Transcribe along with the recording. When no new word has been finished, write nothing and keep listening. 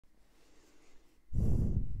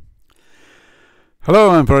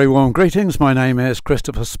Hello and very warm greetings. My name is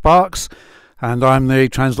Christopher Sparks and I'm the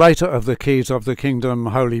translator of the Keys of the Kingdom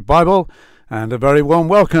Holy Bible, and a very warm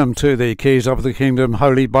welcome to the Keys of the Kingdom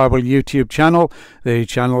Holy Bible YouTube channel, the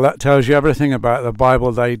channel that tells you everything about the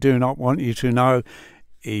Bible they do not want you to know,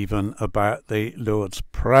 even about the Lord's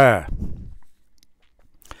Prayer.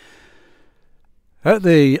 At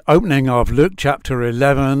the opening of Luke chapter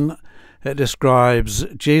 11, it describes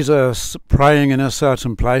Jesus praying in a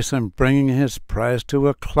certain place and bringing his prayers to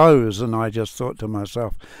a close. And I just thought to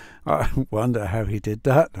myself, I wonder how he did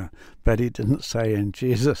that. I bet he didn't say in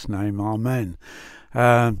Jesus' name, Amen.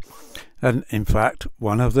 And in fact,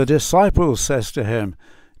 one of the disciples says to him,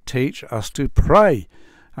 teach us to pray,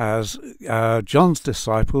 as John's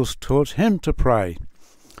disciples taught him to pray.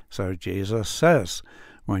 So Jesus says,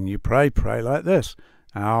 when you pray, pray like this,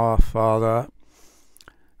 Our Father.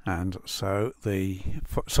 And so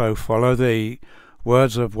follow the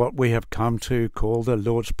words of what we have come to call the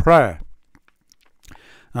Lord's Prayer.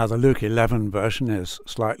 Now the Luke 11 version is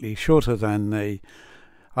slightly shorter than the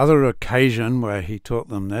other occasion where he taught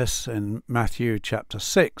them this in Matthew chapter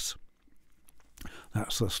 6.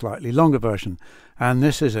 That's the slightly longer version. And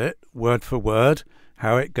this is it, word for word,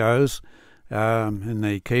 how it goes in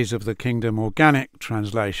the Keys of the Kingdom organic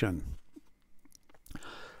translation.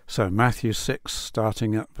 So Matthew 6,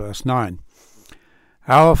 starting at verse 9.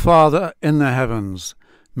 Our Father in the heavens,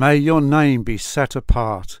 may your name be set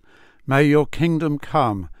apart. May your kingdom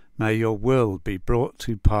come. May your will be brought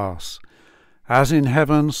to pass. As in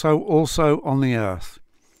heaven, so also on the earth.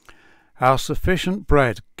 Our sufficient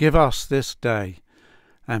bread give us this day,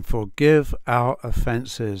 and forgive our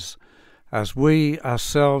offences, as we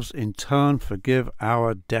ourselves in turn forgive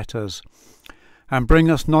our debtors. And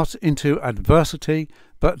bring us not into adversity,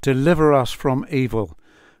 but deliver us from evil.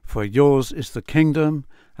 For yours is the kingdom,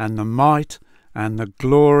 and the might, and the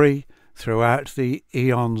glory, throughout the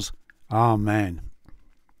eons. Amen.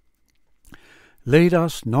 Lead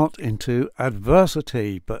us not into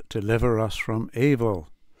adversity, but deliver us from evil.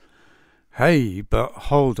 Hey, but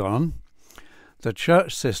hold on. The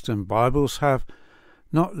church system Bibles have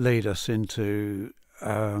not lead us not into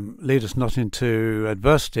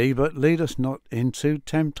adversity, but lead us not into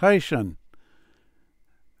temptation.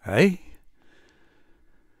 Hey?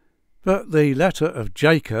 But the letter of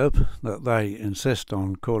Jacob, that they insist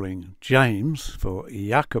on calling James for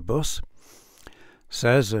Jacobus,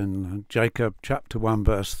 says in Jacob chapter 1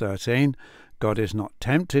 verse 13, God is not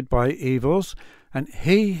tempted by evils, and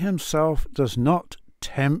he himself does not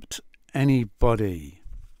tempt anybody.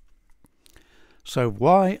 So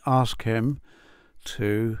why ask him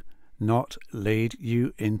to not lead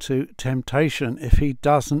you into temptation if he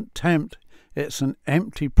doesn't tempt? It's an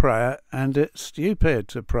empty prayer, and it's stupid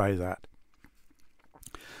to pray that.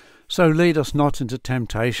 So lead us not into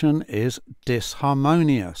temptation is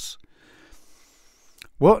disharmonious.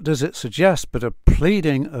 What does it suggest but a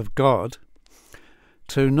pleading of God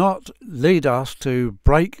to not lead us to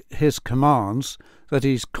break his commands that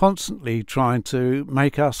he's constantly trying to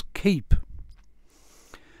make us keep?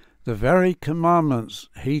 The very commandments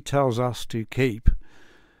he tells us to keep.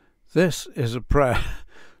 This is a prayer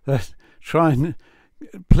that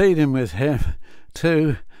pleading with him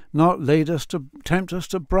to not lead us to tempt us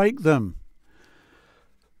to break them.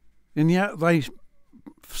 And yet they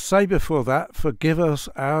say before that, forgive us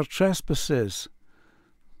our trespasses.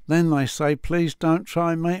 Then they say, please don't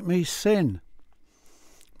try and make me sin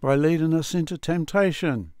by leading us into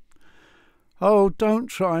temptation. Oh, don't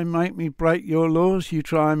try and make me break your laws, you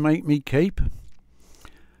try and make me keep.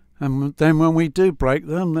 And then when we do break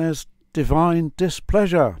them, there's divine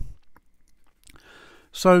displeasure.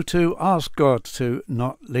 So to ask God to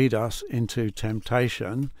not lead us into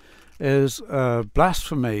temptation is a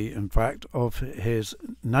blasphemy, in fact, of his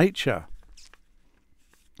nature,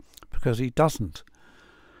 because he doesn't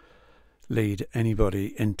lead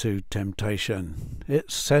anybody into temptation.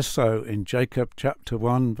 It says so in Jacob chapter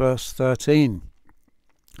 1 verse 13.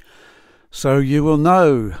 So you will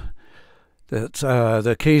know that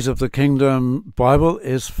the Keys of the Kingdom Bible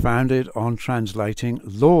is founded on translating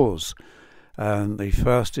laws. And the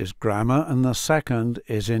first is grammar and the second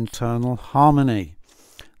is internal harmony.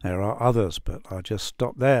 There are others, but I'll just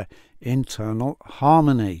stop there. Internal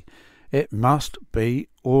harmony. It must be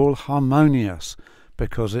all harmonious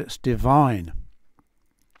because it's divine.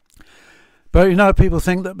 But you know, people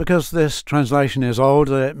think that because this translation is old,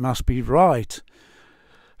 that it must be right.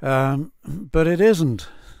 But it isn't.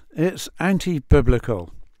 It's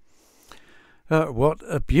anti-biblical. What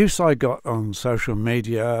abuse I got on social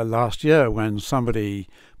media last year when somebody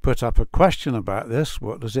put up a question about this.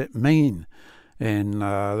 What does it mean in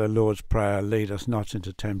the Lord's Prayer, lead us not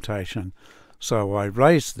into temptation? So I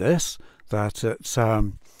raised this, that it's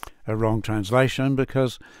a wrong translation,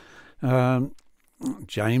 because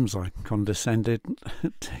James, I condescended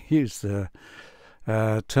to use the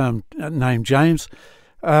name James,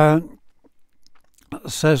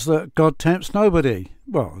 says that God tempts nobody.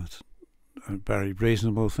 Well, it's a very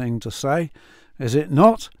reasonable thing to say, is it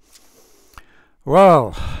not?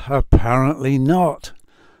 Well, apparently not.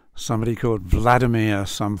 Somebody called Vladimir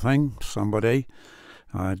somebody,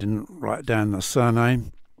 I didn't write down the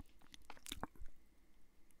surname,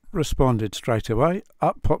 responded straight away.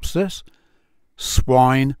 Up pops this: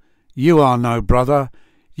 swine, you are no brother,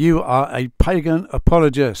 you are a pagan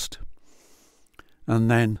apologist.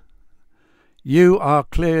 And then, you are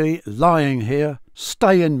clearly lying here,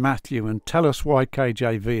 stay in Matthew and tell us why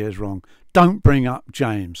KJV is wrong. Don't bring up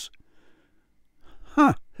James.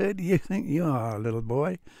 Huh, who do you think you are, little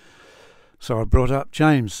boy? So I brought up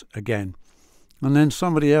James again. And then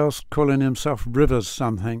somebody else calling himself Rivers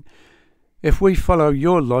something. If we follow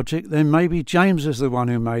your logic, then maybe James is the one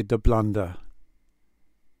who made the blunder.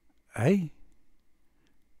 Eh?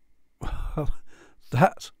 Well,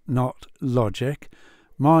 that's not logic.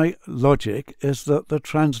 My logic is that the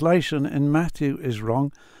translation in Matthew is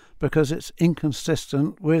wrong because it's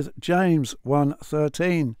inconsistent with James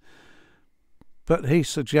 1:13. But he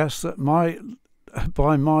suggests that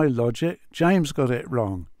by my logic, James got it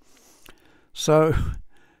wrong. So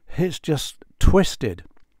it's just twisted.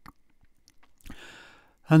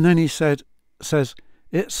 And then he says,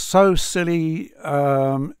 it's so silly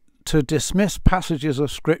to dismiss passages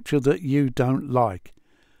of Scripture that you don't like.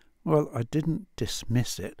 Well, I didn't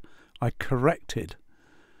dismiss it. I corrected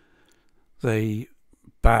the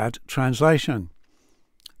bad translation.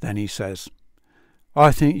 Then he says,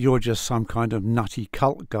 I think you're just some kind of nutty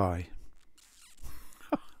cult guy.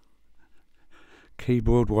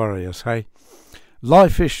 Keyboard warriors, hey?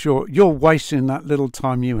 Life is short. You're wasting that little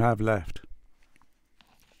time you have left.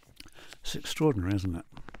 It's extraordinary, isn't it?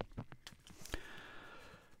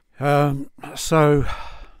 So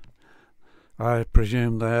I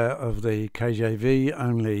presume they're of the KJV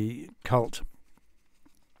only cult.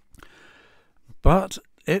 But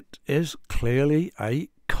it is clearly a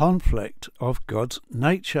conflict of God's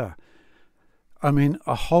nature. I mean,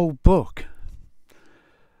 a whole book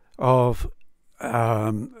of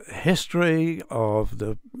history of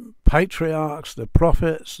the patriarchs, the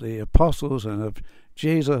prophets, the apostles, and of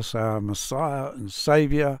Jesus, our Messiah and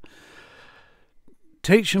Saviour,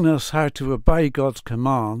 teaching us how to obey God's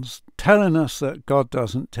commands, telling us that God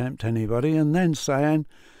doesn't tempt anybody, and then saying,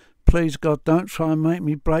 please God, don't try and make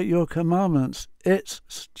me break your commandments. It's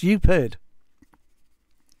stupid.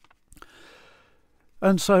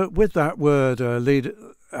 And so with that word,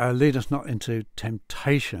 lead us not into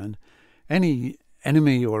temptation, any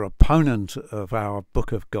enemy or opponent of our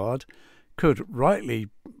book of God could rightly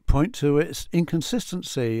point to its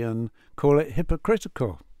inconsistency and call it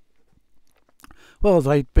hypocritical. Well,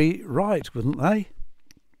 they'd be right, wouldn't they?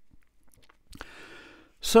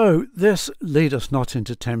 So this lead us not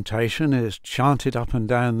into temptation is chanted up and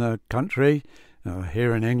down the country,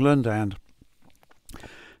 here in England, and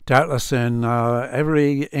doubtless in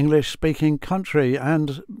every English-speaking country,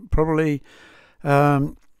 and probably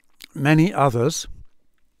many others,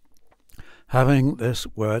 having this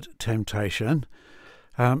word temptation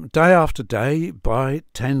day after day by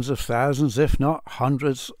tens of thousands, if not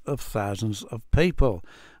hundreds of thousands of people.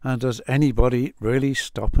 And does anybody really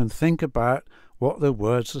stop and think about what the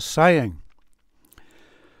words are saying?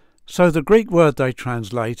 So the Greek word they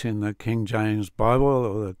translate in the King James Bible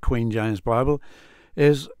or the Queen James Bible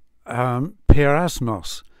is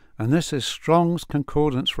pierasmos, and this is Strong's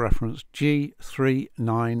Concordance reference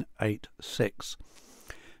G3986.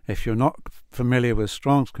 If you're not familiar with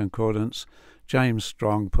Strong's Concordance, James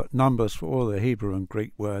Strong put numbers for all the Hebrew and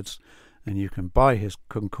Greek words, and you can buy his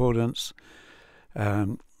concordance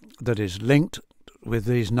that is linked with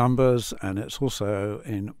these numbers, and it's also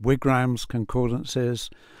in Wigram's concordances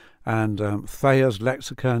and Thayer's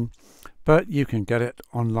lexicon, but you can get it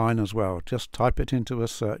online as well. Just type it into a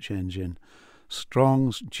search engine,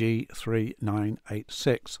 Strong's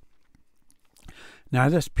G3986. Now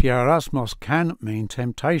this pierasmos can mean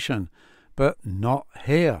temptation, but not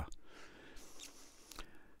here.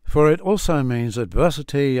 For it also means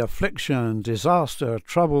adversity, affliction, disaster,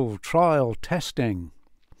 trouble, trial, testing.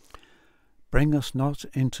 Bring us not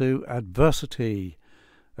into adversity,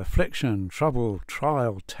 affliction, trouble,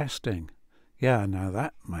 trial, testing. Yeah, now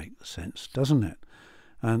that makes sense, doesn't it?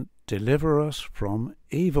 And deliver us from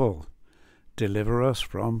evil. Deliver us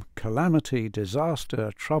from calamity,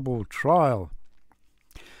 disaster, trouble, trial.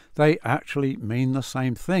 They actually mean the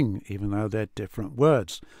same thing, even though they're different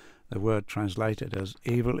words. The word translated as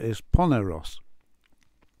evil is poneros.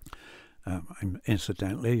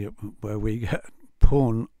 Incidentally, where we get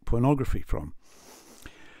pornography from.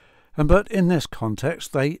 But in this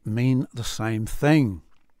context, they mean the same thing.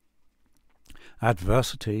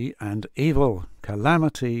 Adversity and evil,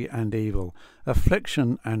 calamity and evil,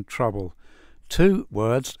 affliction and trouble. 2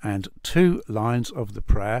 words and 2 lines of the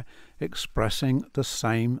prayer expressing the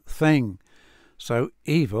same thing. So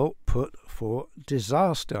evil put for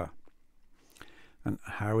disaster. And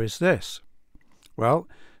how is this? Well,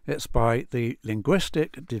 it's by the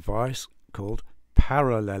linguistic device called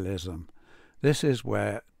parallelism. This is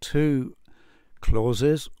where 2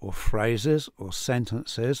 clauses or phrases or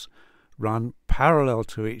sentences run parallel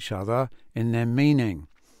to each other in their meaning.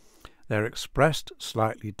 They're expressed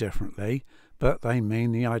slightly differently, but they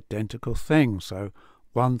mean the identical thing, so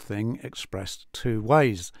one thing expressed 2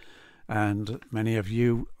 ways. And many of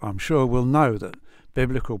you, I'm sure, will know that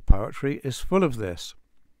biblical poetry is full of this.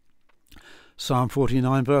 Psalm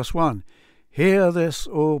 49 verse 1, "Hear this,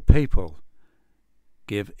 all people.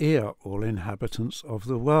 Give ear, all inhabitants of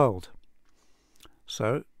the world."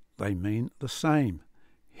 So they mean the same.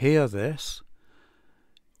 Hear this,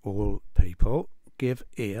 all people. Give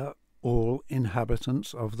ear, all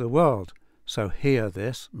inhabitants of the world. So hear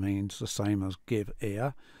this means the same as give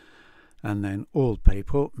ear, and then all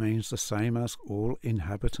people means the same as all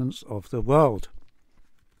inhabitants of the world.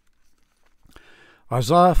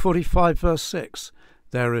 Isaiah 45 verse 6,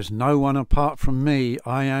 "There is no one apart from me.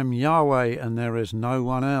 I am Yahweh, and there is no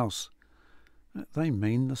one else." They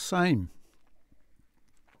mean the same.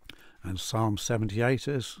 And Psalm 78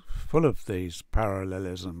 is full of these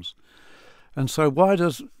parallelisms. And so why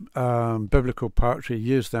does biblical poetry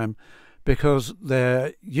use them? Because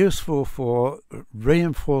they're useful for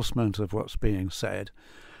reinforcement of what's being said,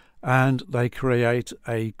 and they create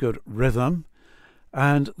a good rhythm,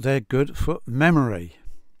 and they're good for memory.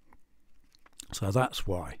 So that's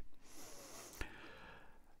why.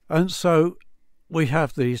 And so we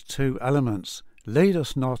have these 2 elements. Lead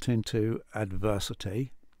us not into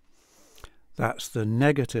adversity. That's the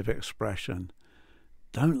negative expression.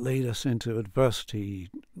 Don't lead us into adversity,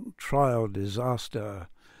 trial, disaster,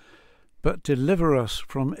 but deliver us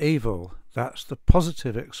from evil. That's the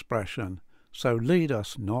positive expression. So lead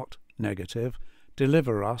us not negative,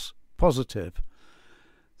 deliver us positive.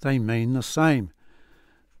 They mean the same.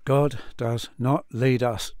 God does not lead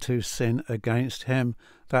us to sin against him.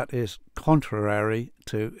 That is contrary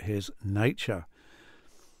to his nature.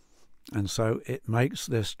 And so it makes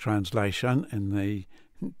this translation in the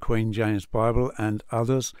Queen James Bible and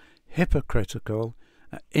others hypocritical,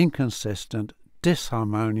 inconsistent,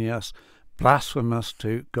 disharmonious, blasphemous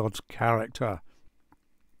to God's character.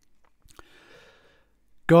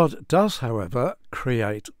 God does, however,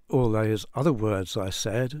 create all those other words I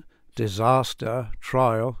said: disaster,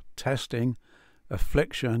 trial, testing,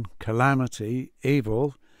 affliction, calamity,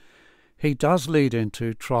 evil. He does lead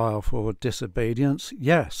into trial for disobedience,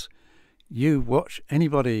 yes. You watch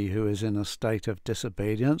anybody who is in a state of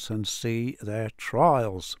disobedience and see their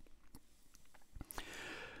trials.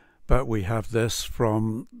 But we have this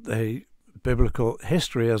from the biblical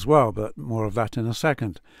history as well, but more of that in a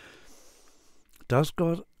second. Does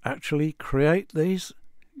God actually create these?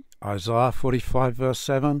 Isaiah 45 verse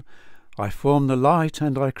 7, "I form the light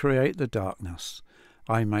and I create the darkness.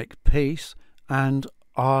 I make peace and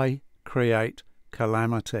I create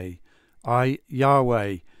calamity. I,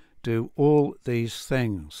 Yahweh, do all these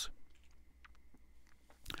things."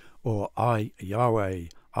 Or I, Yahweh,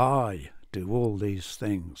 I do all these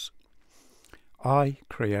things. I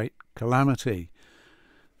create calamity.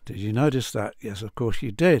 Did you notice that? Yes, of course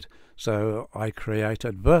you did. So I create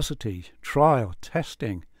adversity, trial,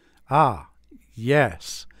 testing. Ah,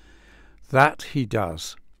 yes, that he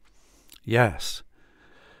does. Yes,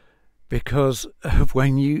 because of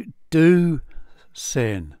when you do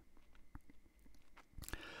sin.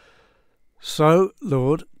 So,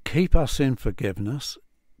 Lord, keep us in forgiveness,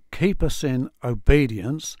 keep us in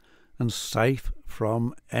obedience, and safe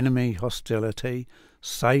from enemy hostility,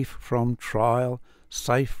 safe from trial,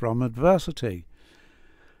 safe from adversity.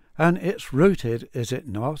 And it's rooted, is it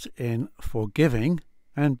not, in forgiving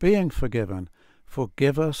and being forgiven.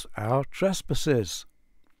 Forgive us our trespasses.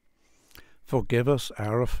 Forgive us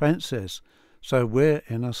our offences. So we're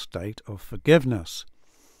in a state of forgiveness.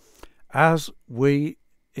 As we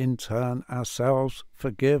in turn ourselves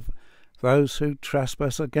forgive those who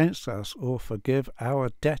trespass against us, or forgive our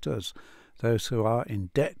debtors, those who are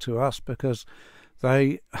in debt to us because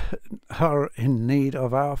they are in need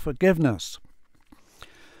of our forgiveness.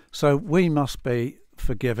 So we must be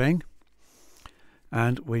forgiving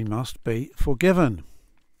and we must be forgiven.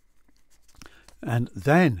 and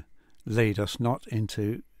then lead us not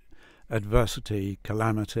into adversity,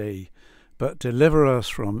 calamity, but deliver us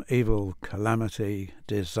from evil, calamity,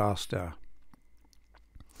 disaster.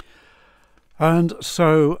 And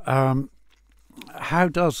so, how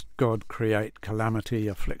does God create calamity,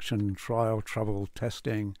 affliction, trial, trouble,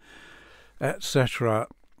 testing, etc.?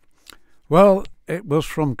 Well, it was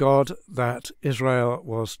from God that Israel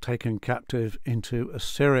was taken captive into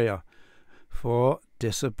Assyria for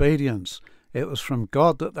disobedience. It was from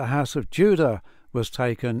God that the house of Judah was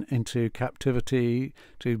taken into captivity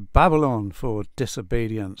to Babylon for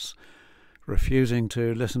disobedience, refusing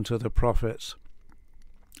to listen to the prophets.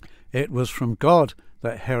 It was from God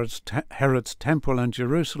that Herod's temple and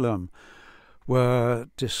Jerusalem were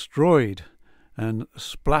destroyed and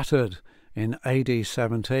splattered in AD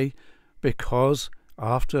 70, because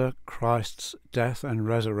after Christ's death and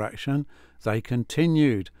resurrection they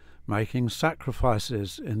continued making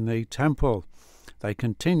sacrifices in the temple. They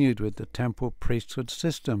continued with the temple priesthood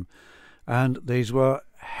system, and these were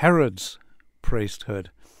Herod's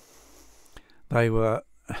priesthood. They were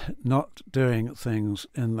not doing things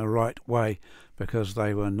in the right way because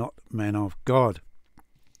they were not men of God.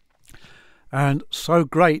 And so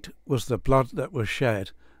great was the blood that was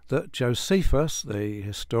shed that Josephus, the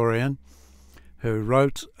historian, who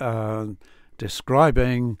wrote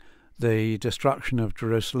describing the destruction of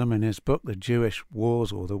Jerusalem in his book, The Jewish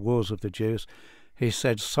Wars, or the Wars of the Jews, he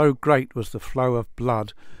said so great was the flow of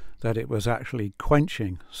blood that it was actually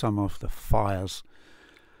quenching some of the fires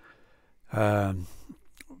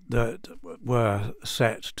that were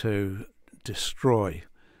set to destroy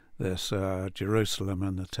this Jerusalem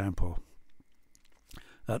and the temple.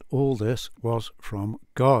 That all this was from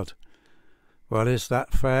God. Well, is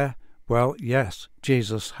that fair? Well, yes,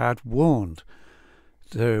 Jesus had warned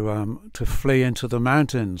to flee into the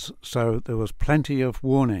mountains, so there was plenty of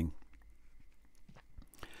warning.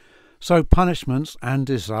 So punishments and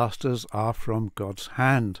disasters are from God's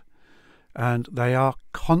hand, and they are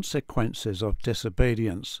consequences of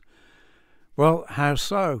disobedience. Well, how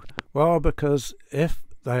so? Well, because if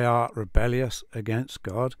they are rebellious against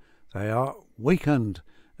God, they are weakened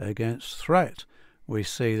against threat. We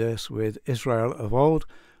see this with Israel of old.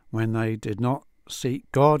 When they did not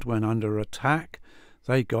seek God when under attack,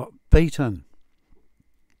 they got beaten.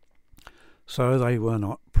 So they were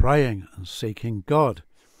not praying and seeking God,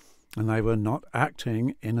 and they were not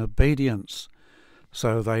acting in obedience.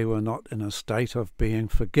 So they were not in a state of being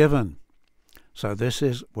forgiven. So this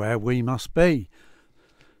is where we must be.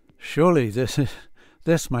 Surely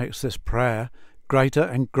this makes this prayer greater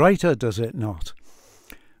and greater, does it not?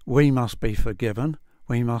 We must be forgiven.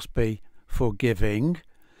 We must be forgiving.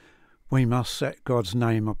 We must set God's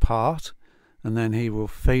name apart, and then he will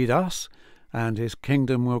feed us, and his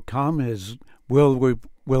kingdom will come, his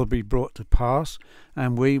will be brought to pass,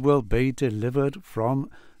 and we will be delivered from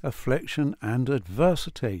affliction and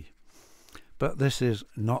adversity. But this is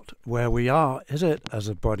not where we are, is it, as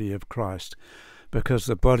a body of Christ? Because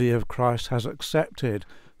the body of Christ has accepted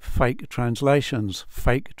fake translations,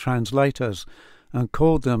 fake translators, and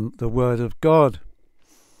called them the Word of God.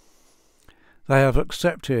 They have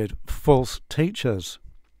accepted false teachers.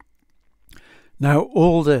 Now,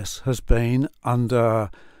 all this has been under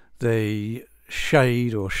the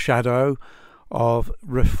shade or shadow of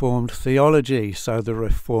Reformed theology. So the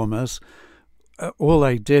Reformers, all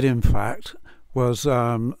they did, in fact, was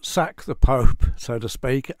sack the Pope, so to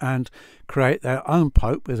speak, and create their own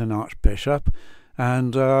Pope with an Archbishop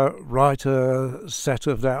and write a set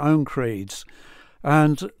of their own creeds.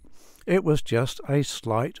 And it was just a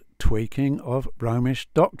slight tweaking of Romish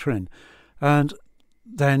doctrine. And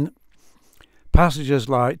then passages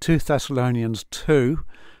like 2 Thessalonians 2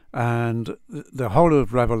 and the whole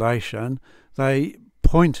of Revelation, they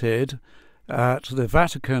pointed at the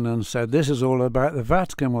Vatican and said, this is all about the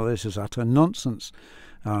Vatican. Well, this is utter nonsense.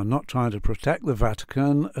 I'm not trying to protect the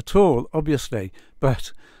Vatican at all, obviously,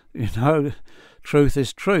 but, truth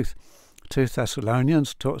is truth. 2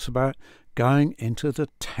 Thessalonians talks about going into the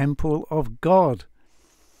temple of God.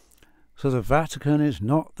 So the Vatican is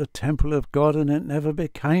not the temple of God, and it never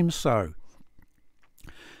became so.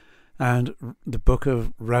 And the book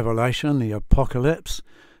of Revelation, the Apocalypse,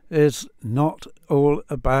 is not all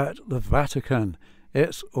about the Vatican.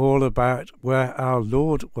 It's all about where our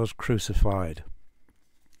Lord was crucified.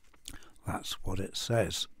 That's what it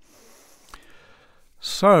says.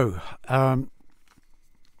 So,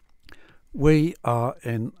 we are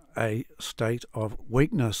in a state of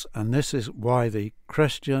weakness, and this is why the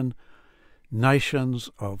Christian nations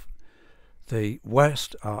of the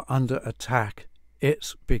West are under attack.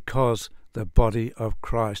 It's because the body of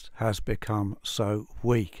Christ has become so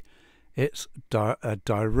weak. It's a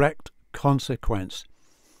direct consequence.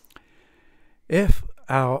 If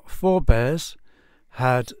our forebears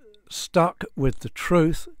had stuck with the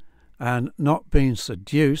truth and not been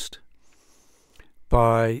seduced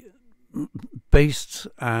by beasts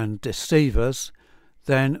and deceivers,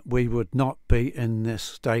 then we would not be in this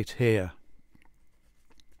state here.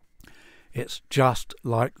 It's just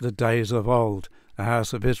like the days of old, the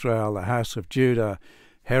house of Israel, the house of Judah,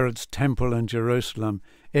 Herod's temple in Jerusalem.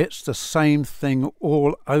 It's the same thing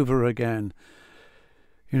all over again.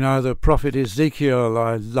 You know, the prophet Ezekiel,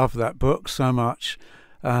 I love that book so much,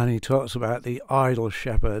 and he talks about the idol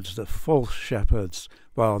shepherds, the false shepherds.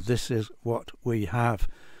 Well, this is what we have.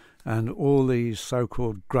 And all these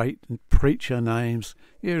so-called great preacher names,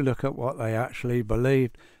 you look at what they actually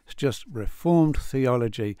believed. It's just Reformed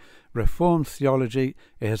theology. Reformed theology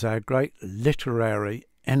is our great literary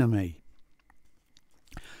enemy.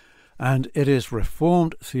 And it is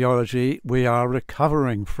Reformed theology we are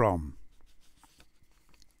recovering from.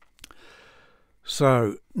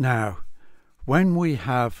 So now, when we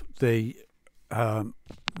have the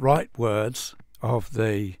right words of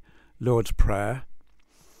the Lord's Prayer,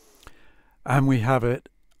 and we have it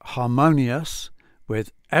harmonious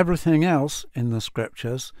with everything else in the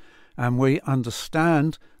Scriptures, and we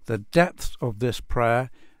understand the depths of this prayer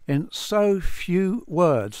in so few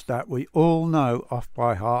words that we all know off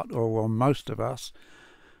by heart, or well, most of us,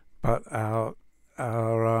 but our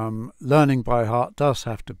learning by heart does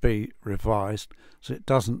have to be revised, so it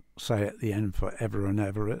doesn't say at the end forever and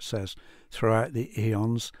ever, it says throughout the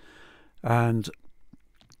eons. And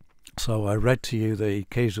so I read to you the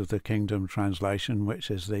Keys of the Kingdom translation,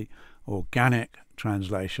 which is the organic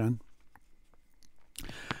translation.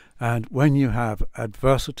 And when you have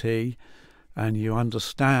adversity and you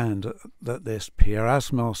understand that this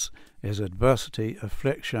pierasmos is adversity,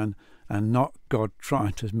 affliction, and not God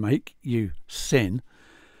trying to make you sin,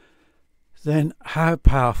 then how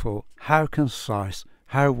powerful, how concise,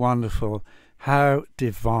 how wonderful, how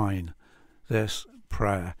divine this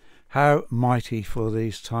prayer, how mighty for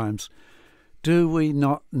these times. Do we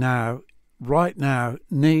not now, right now,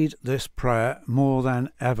 need this prayer more than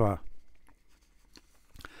ever?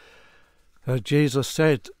 Jesus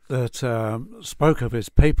said that, spoke of his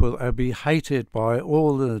people that would be hated by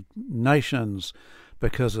all the nations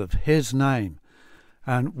because of his name.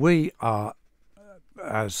 And we are,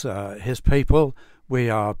 as his people, we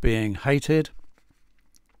are being hated.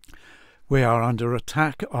 We are under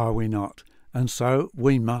attack, are we not? And so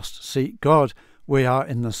we must seek God. We are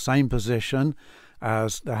in the same position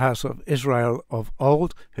as the house of Israel of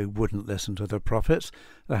old, who wouldn't listen to the prophets,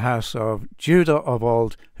 the house of Judah of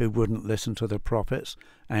old, who wouldn't listen to the prophets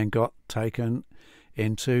and got taken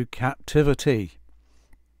into captivity.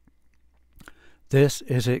 This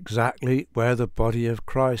is exactly where the body of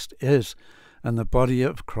Christ is, and the body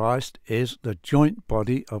of Christ is the joint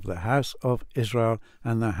body of the house of Israel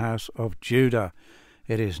and the house of Judah.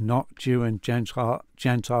 It is not Jew and Gentile,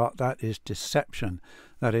 that is deception.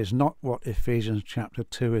 That is not what Ephesians chapter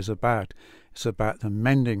 2 is about. It's about the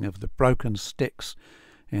mending of the broken sticks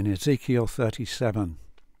in Ezekiel 37.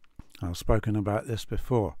 I've spoken about this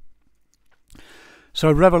before.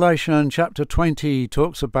 So Revelation chapter 20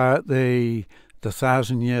 talks about the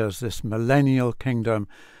 1,000 years, this millennial kingdom,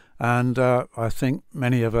 and I think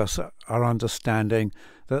many of us are understanding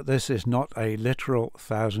that this is not a literal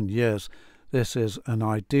 1,000 years. This is an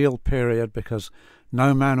ideal period because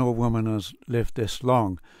no man or woman has lived this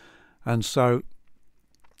long. And so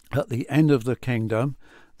at the end of the kingdom,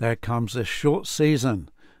 there comes this short season,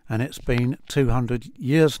 and it's been 200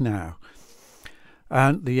 years now.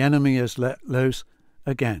 And the enemy is let loose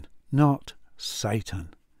again, not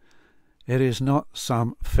Satan. It is not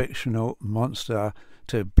some fictional monster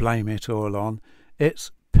to blame it all on.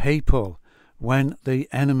 It's people. When the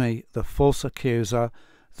enemy, the false accuser,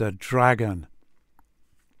 the dragon,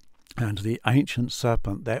 and the ancient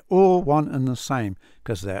serpent, they're all one and the same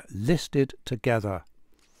because they're listed together.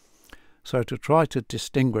 So to try to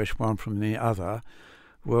distinguish one from the other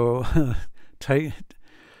will take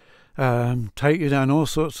you down all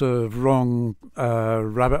sorts of wrong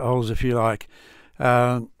rabbit holes, if you like.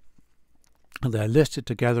 They're listed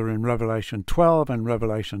together in Revelation 12 and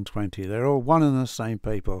Revelation 20. They're all one and the same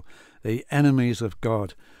people, the enemies of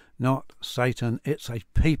God, not Satan. It's a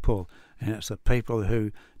people, and it's a people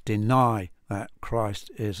who deny that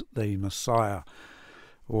Christ is the Messiah.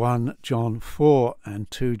 1 John 4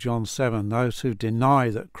 and 2 John 7, those who deny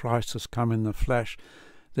that Christ has come in the flesh,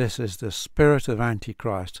 this is the spirit of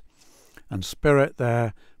Antichrist. And spirit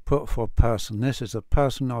there put for person. This is a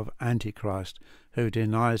person of Antichrist who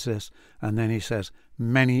denies this. And then he says,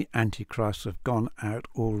 many antichrists have gone out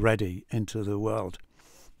already into the world.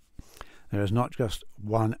 There is not just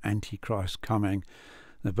one antichrist coming.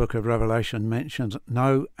 The book of Revelation mentions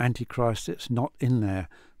no antichrist. It's not in there.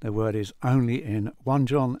 The word is only in 1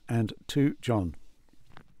 John and 2 John.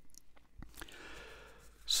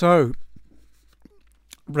 So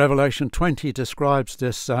Revelation 20 describes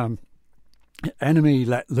this enemy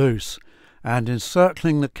let loose and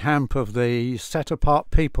encircling the camp of the set-apart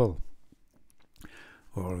people,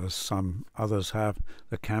 or as some others have,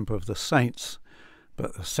 the camp of the saints,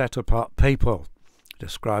 but the set-apart people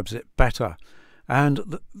describes it better, and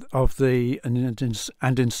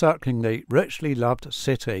encircling the richly loved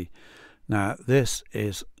city. Now this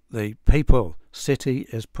is the people. City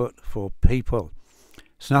is put for people.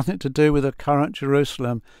 It's nothing to do with the current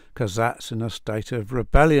Jerusalem, because that's in a state of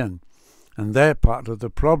rebellion, and they're part of the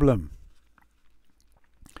problem.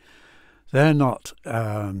 They're not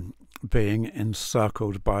being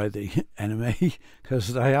encircled by the enemy,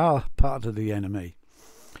 because they are part of the enemy.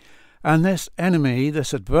 And this enemy,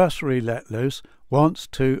 this adversary let loose, wants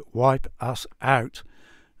to wipe us out.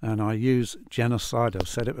 And I use genocide, I've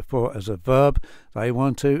said it before, as a verb. They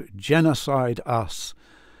want to genocide us.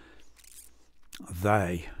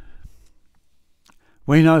 They.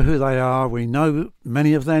 We know who they are. We know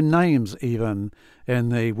many of their names even in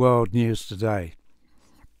the world news today.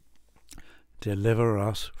 Deliver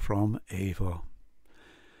us from evil.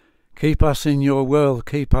 Keep us in your will.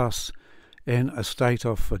 Keep us in a state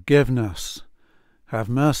of forgiveness. Have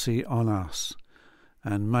mercy on us.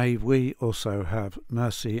 And may we also have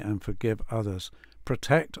mercy and forgive others.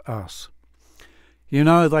 Protect us. You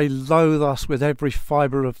know, they loathe us with every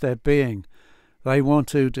fibre of their being. They want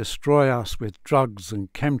to destroy us with drugs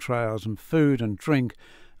and chemtrails and food and drink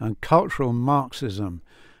and cultural Marxism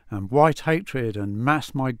and white hatred and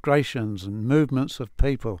mass migrations and movements of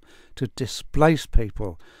people to displace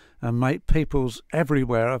people and make peoples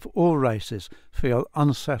everywhere of all races feel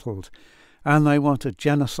unsettled. And they want to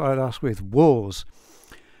genocide us with wars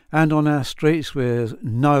and on our streets with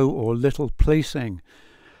no or little policing.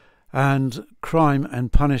 And crime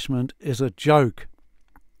and punishment is a joke.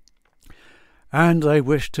 And they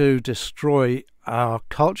wish to destroy our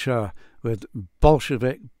culture with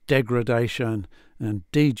Bolshevik degradation and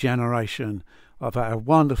degeneration of our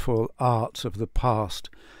wonderful arts of the past.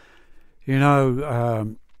 You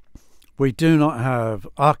know, we do not have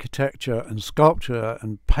architecture and sculpture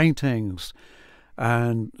and paintings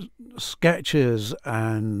and sketches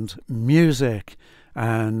and music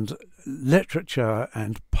and literature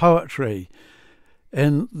and poetry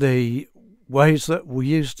in the ways that we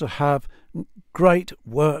used to have great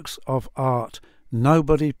works of art.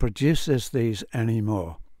 Nobody produces these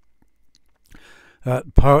anymore.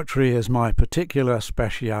 Poetry is my particular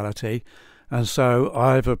speciality, and so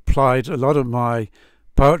I've applied a lot of my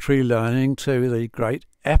poetry learning to the great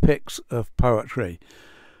epics of poetry,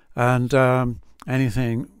 and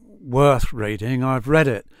anything worth reading, I've read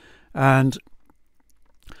it. And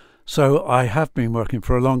so I have been working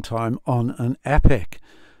for a long time on an epic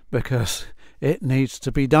because it needs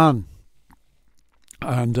to be done,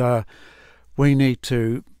 and we need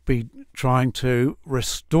to be trying to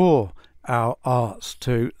restore our arts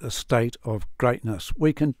to a state of greatness.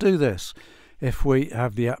 We can do this if we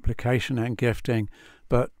have the application and gifting,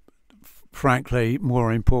 but frankly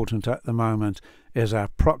more important at the moment is our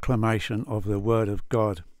proclamation of the Word of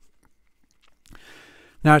God.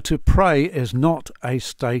 Now, to pray is not a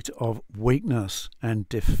state of weakness and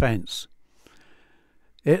defence.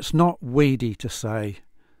 It's not weedy to say,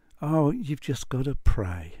 oh, you've just got to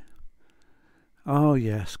pray. Oh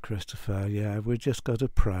yes, Christopher, yeah, we've just got to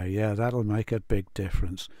pray. Yeah, that'll make a big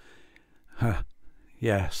difference.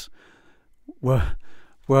 Yes. Were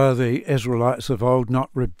the Israelites of old not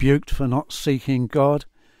rebuked for not seeking God?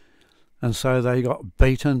 And so they got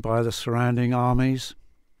beaten by the surrounding armies?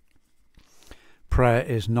 Prayer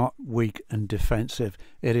is not weak and defensive.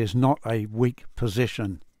 It is not a weak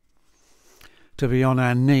position. To be on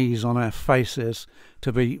our knees, on our faces,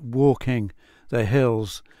 to be walking the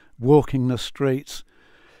hills, walking the streets,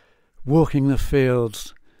 walking the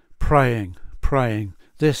fields, praying.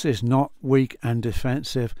 This is not weak and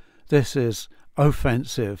defensive. This is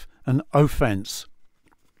offensive, an offence.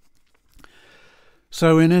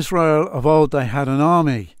 So in Israel of old they had an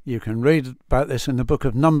army. You can read about this in the book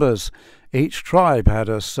of Numbers. Each tribe had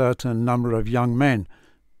a certain number of young men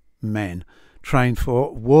trained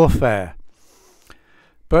for warfare.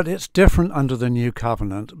 But it's different under the new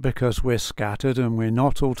covenant because we're scattered and we're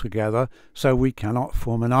not all together, so we cannot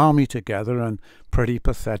form an army together, and pretty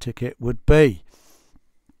pathetic it would be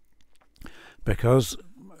because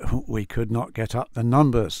we could not get up the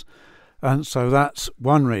numbers. And so that's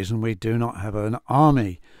one reason we do not have an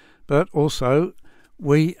army. But also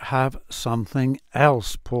we have something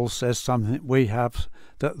else. Paul says something we have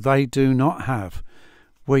that they do not have.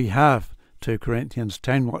 We have, 2 Corinthians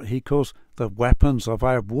 10, what he calls the weapons of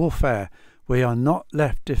our warfare. We are not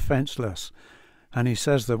left defenseless. And he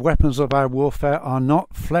says the weapons of our warfare are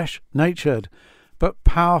not flesh-natured, but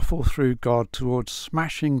powerful through God towards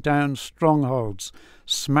smashing down strongholds,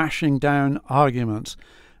 smashing down arguments,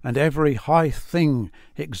 and every high thing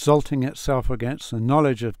exalting itself against the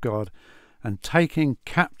knowledge of God, and taking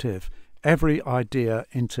captive every idea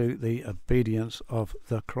into the obedience of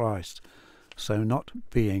the Christ. So not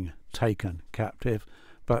being taken captive,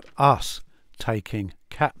 but us taking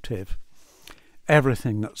captive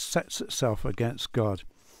everything that sets itself against God.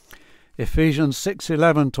 Ephesians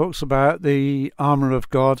 6:11 talks about the armour of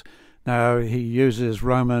God. Now he uses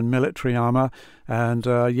Roman military armour, and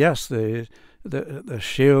yes, the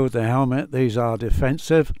shield, the helmet, these are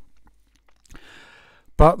defensive.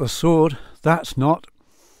 But the sword, that's not.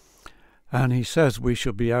 And he says we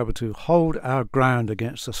should be able to hold our ground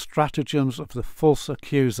against the stratagems of the false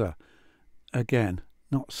accuser. Again,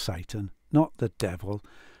 not Satan, not the devil.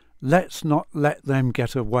 Let's not let them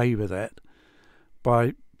get away with it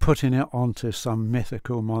by putting it onto some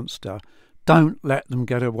mythical monster. Don't let them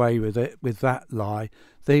get away with it, with that lie.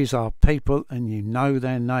 These are people, and you know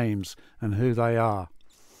their names and who they are.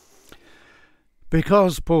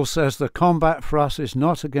 Because Paul says the combat for us is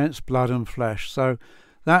not against blood and flesh, so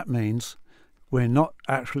that means we're not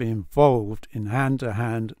actually involved in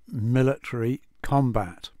hand-to-hand military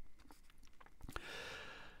combat.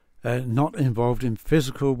 Not involved in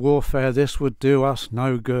physical warfare. This would do us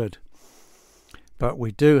no good. But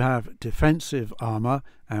we do have defensive armour,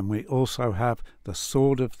 and we also have the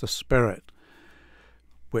sword of the Spirit,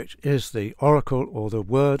 which is the oracle or the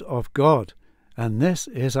word of God. And this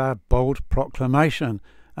is our bold proclamation,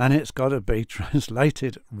 and it's got to be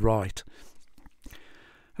translated right,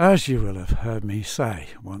 as you will have heard me say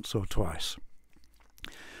once or twice.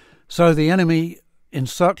 So the enemy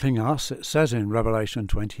encircling us, it says in Revelation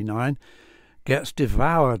 29, gets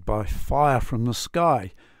devoured by fire from the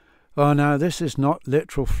sky. Oh, now this is not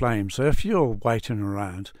literal flame, so if you're waiting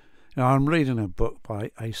around, now I'm reading a book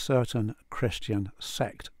by a certain Christian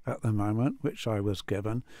sect at the moment, which I was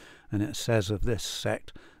given, and it says of this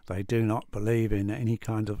sect, they do not believe in any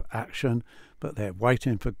kind of action, but they're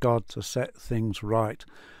waiting for God to set things right.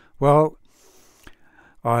 Well,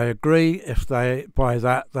 I agree if they by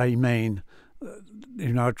that they mean,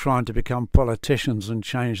 trying to become politicians and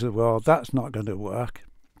change the world. That's not going to work.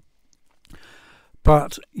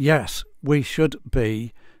 But yes, we should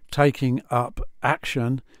be taking up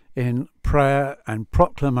action in prayer and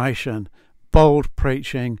proclamation, bold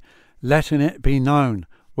preaching, letting it be known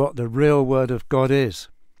what the real word of God is.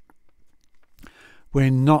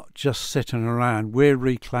 We're not just sitting around, we're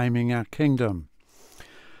reclaiming our kingdom.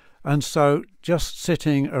 And so just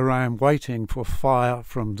sitting around waiting for fire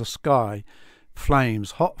from the sky,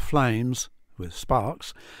 flames, hot flames with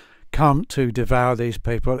sparks, come to devour these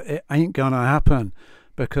people, it ain't going to happen,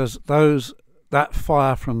 because that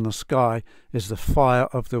fire from the sky is the fire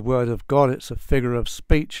of the word of God. It's a figure of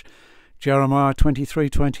speech. Jeremiah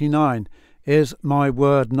 23:29, is my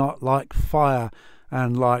word not like fire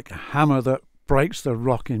and like a hammer that breaks the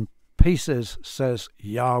rock in pieces, says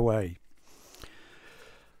Yahweh.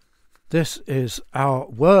 This is our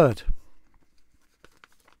word.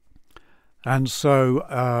 And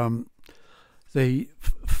so the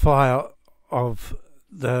fire of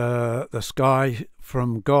the sky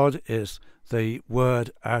from God is the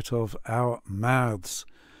word out of our mouths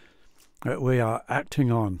that we are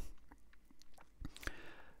acting on.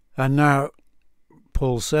 And now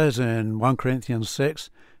Paul says in 1 Corinthians 6,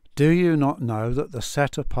 do you not know that the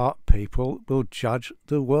set-apart people will judge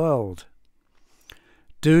the world?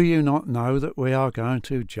 Do you not know that we are going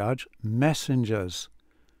to judge messengers?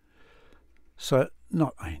 So,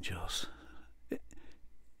 not angels.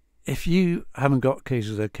 If you haven't got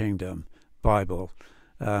Keys of the Kingdom Bible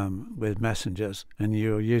with messengers and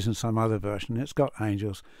you're using some other version, it's got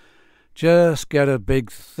angels, just get a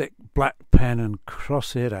big thick black pen and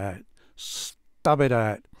cross it out, stub it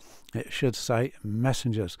out. It should say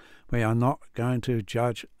messengers. We are not going to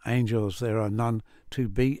judge angels. There are none to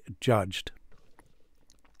be judged.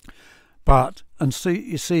 But, and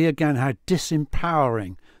you see again how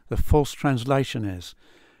disempowering the false translation is.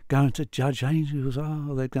 Going to judge angels,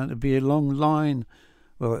 they're going to be a long line.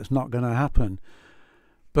 Well, it's not going to happen.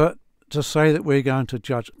 But to say that we're going to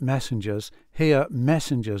judge messengers, here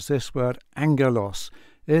messengers, this word angelos,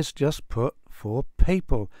 is just put for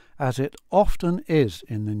people, as it often is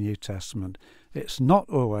in the New Testament. It's not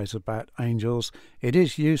always about angels. It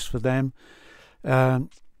is used for them, but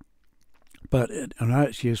I know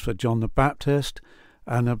it's used for John the Baptist,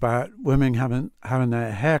 and about women having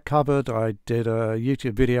their hair covered. I did a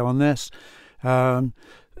YouTube video on this, and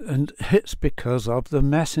it's because of the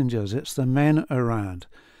messengers. It's the men around.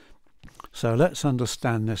 So let's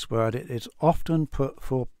understand this word. It's often put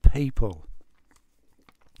for people.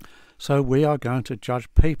 So we are going to judge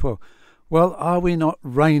people. Well, are we not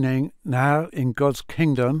reigning now in God's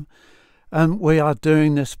kingdom? And we are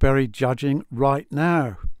doing this very judging right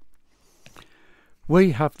now.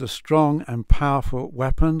 We have the strong and powerful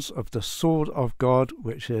weapons of the sword of God,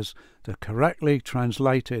 which is the correctly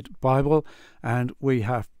translated Bible, and we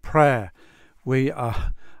have prayer. We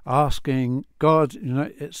are asking God,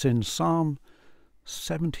 it's in Psalm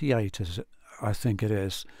 78, I think it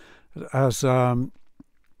is, as a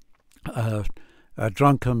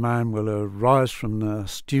drunken man will arise from the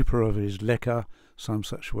stupor of his liquor, some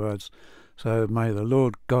such words. So may the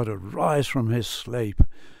Lord God arise from his sleep.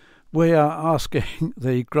 We are asking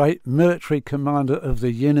the great military commander of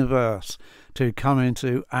the universe to come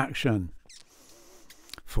into action.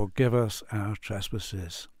 Forgive us our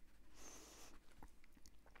trespasses.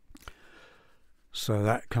 So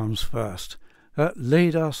that comes first.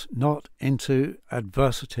 Lead us not into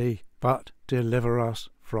adversity, but deliver us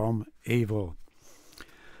from evil.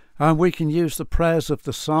 And we can use the prayers of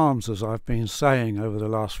the Psalms, as I've been saying over the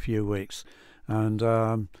last few weeks. And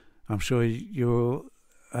I'm sure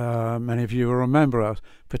many of you will remember, I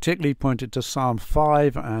particularly pointed to Psalm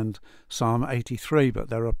 5 and Psalm 83, but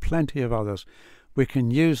there are plenty of others. We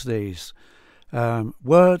can use these.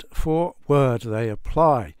 Word for word they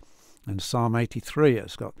apply. In Psalm 83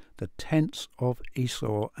 it's got the tents of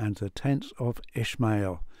Esau and the tents of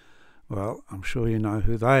Ishmael. Well, I'm sure you know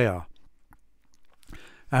who they are.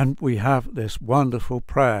 And we have this wonderful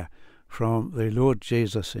prayer from the Lord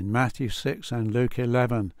Jesus in Matthew 6 and Luke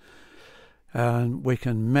 11. And we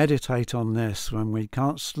can meditate on this when we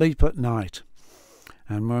can't sleep at night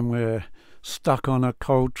and when we're stuck on a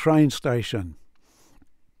cold train station.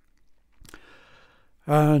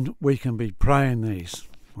 And we can be praying these,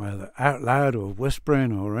 whether out loud or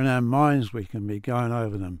whispering or in our minds, we can be going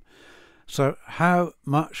over them. So how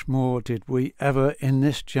much more did we ever in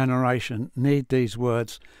this generation need these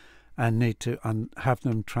words and need to have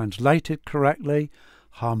them translated correctly,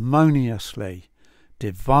 harmoniously,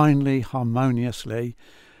 divinely harmoniously,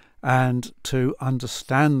 and to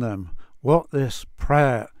understand them, what this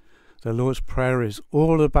prayer, the Lord's Prayer, is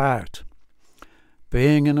all about.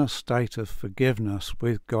 Being in a state of forgiveness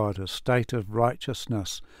with God, a state of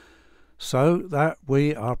righteousness, so that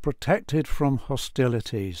we are protected from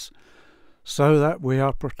hostilities, so that we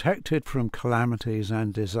are protected from calamities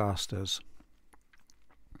and disasters.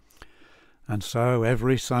 And so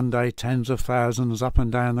every Sunday, tens of thousands up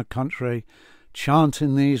and down the country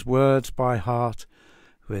chanting these words by heart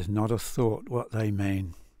with not a thought what they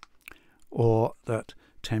mean, or that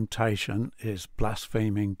temptation is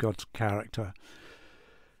blaspheming God's character.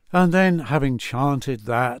 And then, having chanted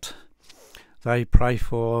that, they pray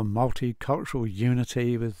for multicultural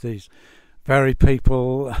unity with these very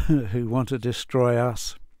people who want to destroy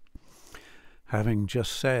us, having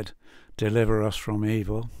just said, deliver us from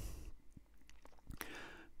evil.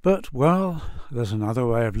 But, well, there's another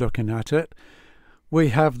way of looking at it. We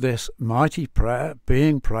have this mighty prayer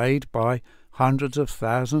being prayed by hundreds of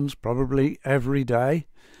thousands, probably every day,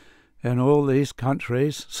 in all these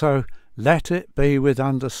countries. So let it be with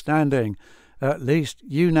understanding. At least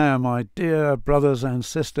you now, my dear brothers and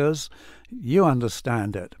sisters, you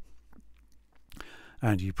understand it.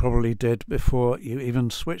 And you probably did before you even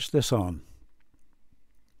switched this on.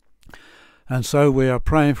 And so we are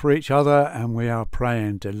praying for each other, and we are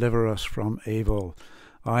praying, deliver us from evil.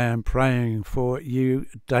 I am praying for you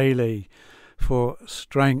daily, for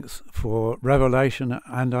strength, for revelation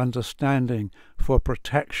and understanding, for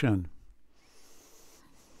protection.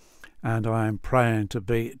 And I am praying to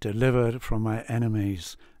be delivered from my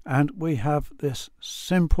enemies. And we have this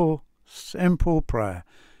simple prayer,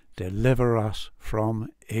 deliver us from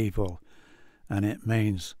evil. And it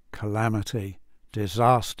means calamity,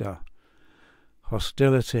 disaster,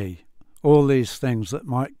 hostility, all these things that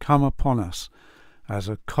might come upon us as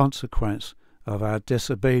a consequence of our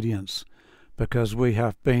disobedience, because we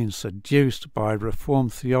have been seduced by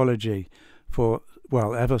Reformed theology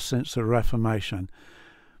ever since the Reformation.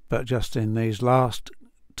 But just in these last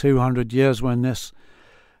 200 years, when this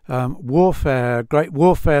great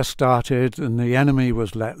warfare started and the enemy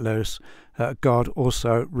was let loose, God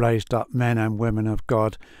also raised up men and women of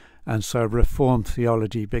God, and so Reformed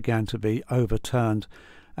theology began to be overturned,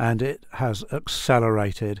 and it has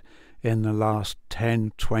accelerated in the last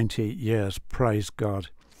 10, 20 years. Praise God.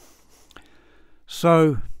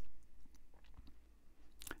 So,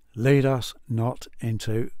 lead us not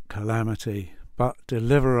into calamity, but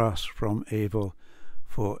deliver us from evil.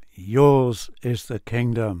 For yours is the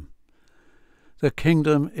kingdom. The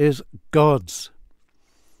kingdom is God's.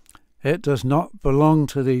 It does not belong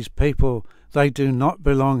to these people. They do not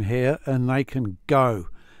belong here, and they can go.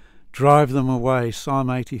 Drive them away, Psalm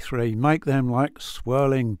 83. Make them like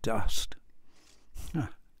swirling dust.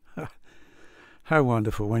 How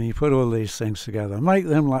wonderful when you put all these things together. Make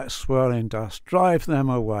them like swirling dust. Drive them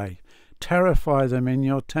away. Terrify them in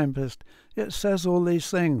your tempest. It says all these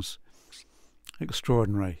things.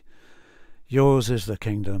 Extraordinary. Yours is the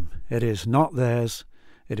kingdom. It is not theirs.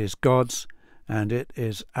 It is God's, and it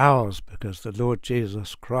is ours, because the Lord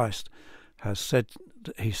Jesus Christ has said,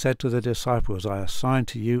 he said to the disciples, I assign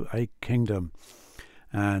to you a kingdom.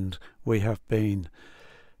 And we have been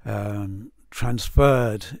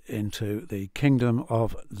transferred into the kingdom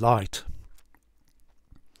of light.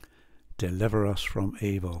 Deliver us from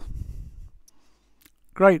evil.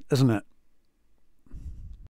 Great, isn't it?